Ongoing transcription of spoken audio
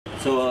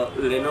So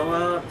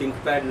Lenovo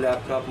Thinkpad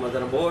laptop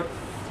motherboard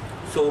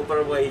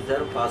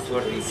supervisor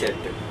password reset.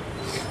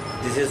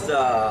 This is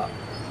the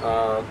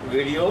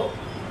video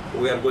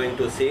we are going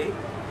to see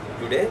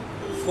today.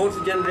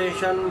 4th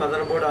generation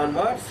motherboard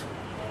onwards.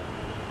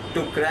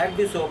 To crack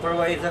the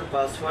supervisor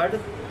password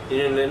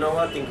in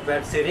Lenovo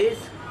Thinkpad series,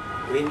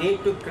 we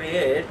need to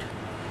create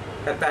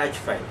a patch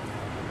file.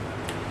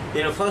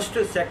 In first,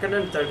 second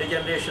and third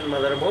generation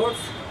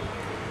motherboards,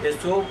 a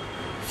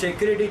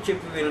security chip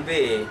will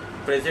be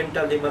present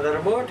on the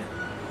motherboard.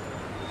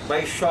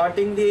 By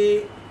shorting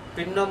the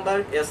pin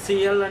number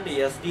SCL and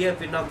SDA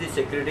pin of the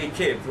security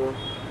chip,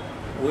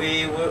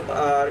 we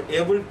are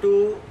able to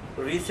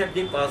reset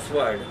the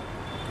password.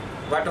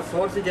 But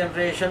 4th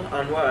generation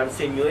onwards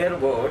in newer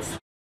boards,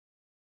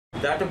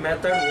 that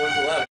method won't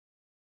work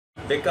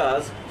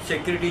because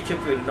security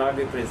chip will not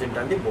be present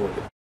on the board.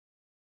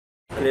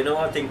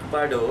 Lenovo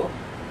Thinkpad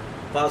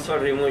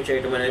password remove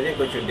చేయడం అనేది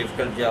కొంచెం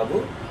difficult job.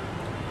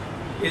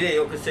 ఇది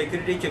ఒక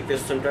security chip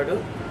ఇస్తుంటాడు.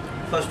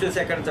 First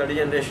second third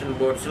generation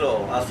బోర్డ్స్లో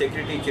ఆ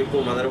security chip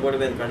mother board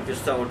మీద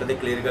కనిపిస్తూ ఉంటుంది,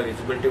 క్లియర్గా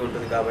విజిబిలిటీ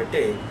ఉంటుంది.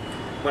 కాబట్టి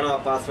మనం ఆ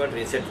పాస్వర్డ్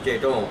రీసెట్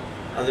చేయడం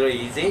అందులో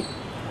ఈజీ.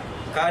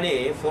 కానీ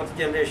 4th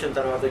జనరేషన్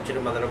తర్వాత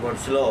వచ్చిన మదర్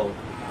బోర్డ్స్లో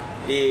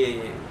ఈ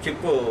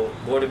చిప్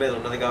బోర్డు మీద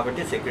ఉన్నది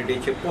కాబట్టి సెక్యూరిటీ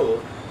చిప్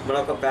మనం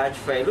ఒక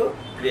ప్యాచ్ ఫైల్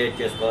క్రియేట్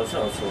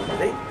చేసుకోవాల్సిన అవసరం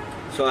ఉంటుంది.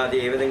 సో అది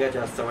ఏ విధంగా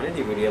చేస్తామనేది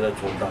ఈ వీడియోలో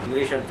చూద్దాం.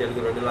 ఇంగ్లీష్ అండ్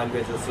తెలుగు రెండు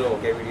లాంగ్వేజెస్లో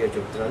ఒకే వీడియో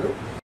చెప్తున్నాను.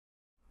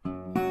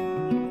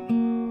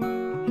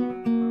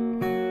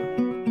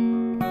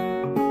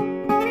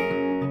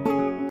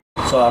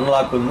 సో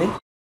అన్లాక్ ఉంది.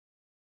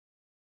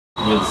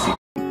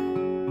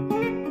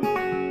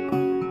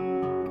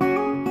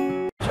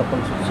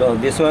 So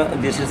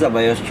this is the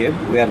BIOS chip.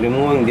 We are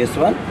removing this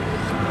one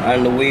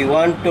and we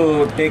want to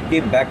take the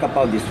backup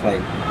of this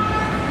file.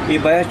 ఈ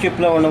BIOS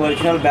చిప్లో ఉన్న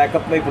ఒరిజినల్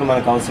బ్యాకప్ ఇప్పుడు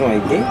మనకు అవసరం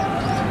అయింది.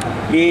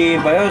 ఈ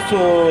BIOS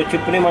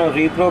చిప్ని మనం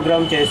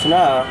రీప్రోగ్రామ్ చేసినా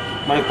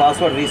మనకు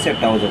పాస్వర్డ్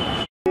రీసెట్ అవ్వదు.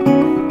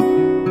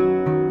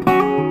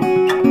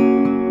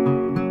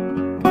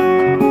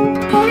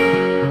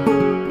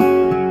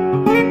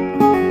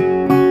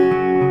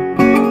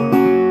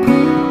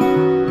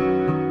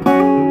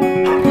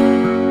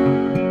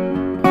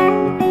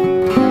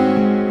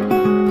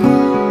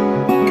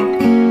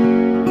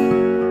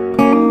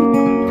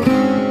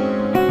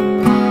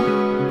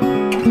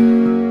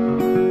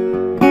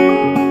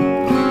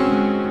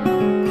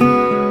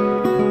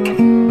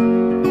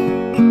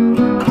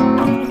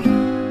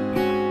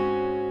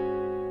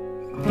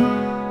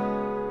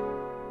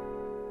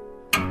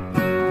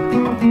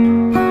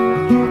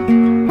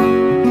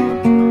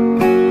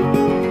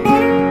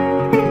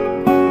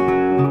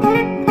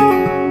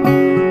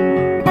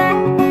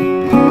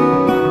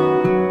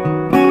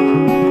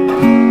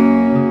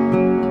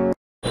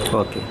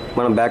 ఓకే,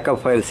 మనం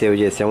బ్యాకప్ ఫైల్ సేవ్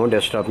చేసాము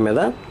డెస్క్టాప్ మీద.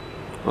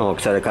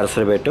 ఒకసారి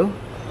కర్సర్ పెట్టు,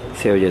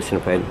 సేవ్ చేసిన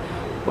ఫైల్.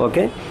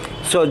 ఓకే,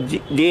 సో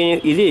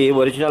ఇది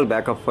ఒరిజినల్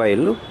బ్యాకప్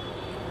ఫైల్.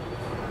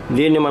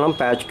 దీన్ని మనం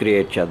ప్యాచ్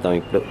క్రియేట్ చేద్దాం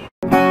ఇప్పుడు.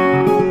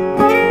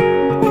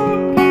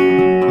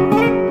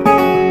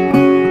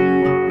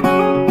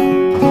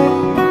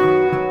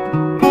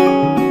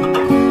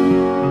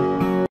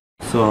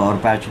 సో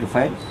అవర్ ప్యాచ్డ్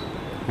ఫైల్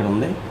ఇక్కడ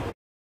ఉంది.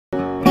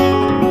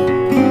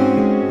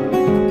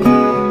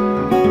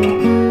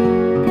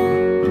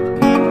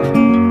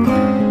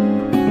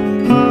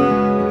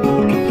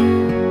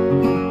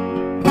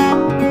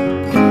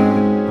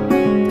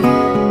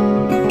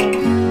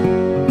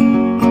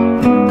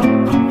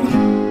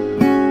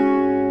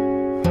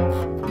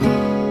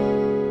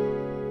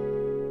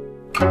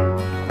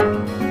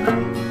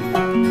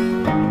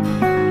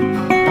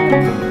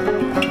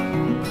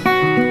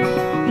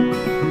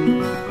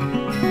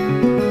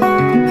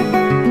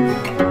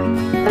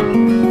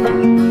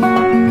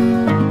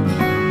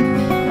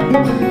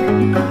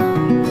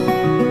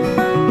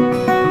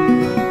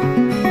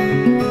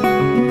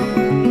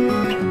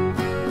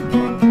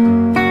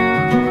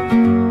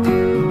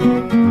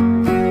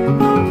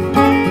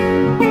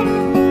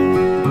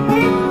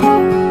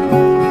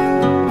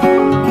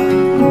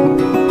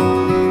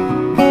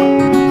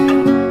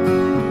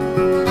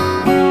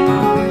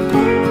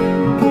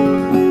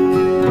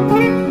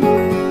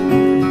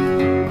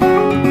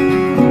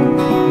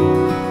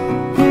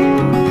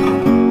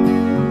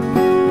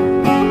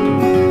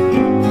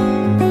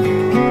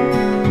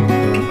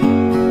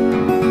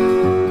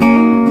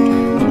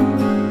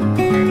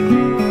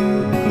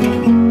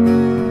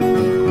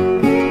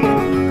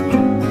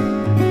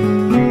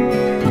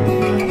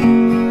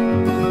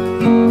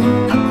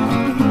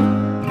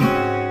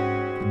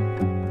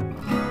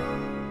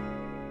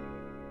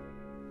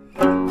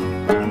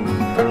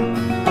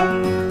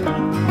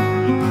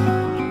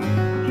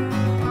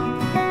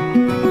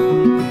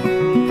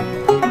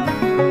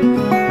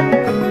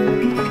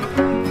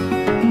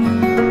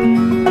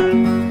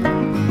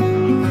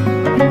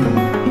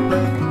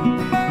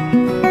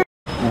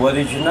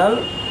 Original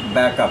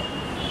backup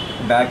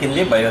back in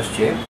the BIOS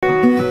chip.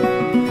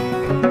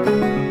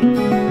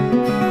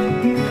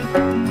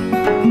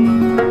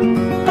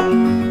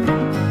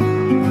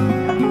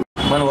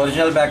 మన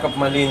ఒరిజినల్ బ్యాకప్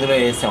మళ్ళీ ఇందులో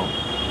వేసాం.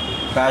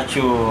 ప్యాచ్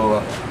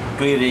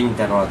క్లియర్ అయిన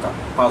తర్వాత,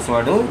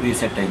 పాస్వర్డ్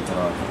రీసెట్ అయిన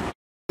తర్వాత.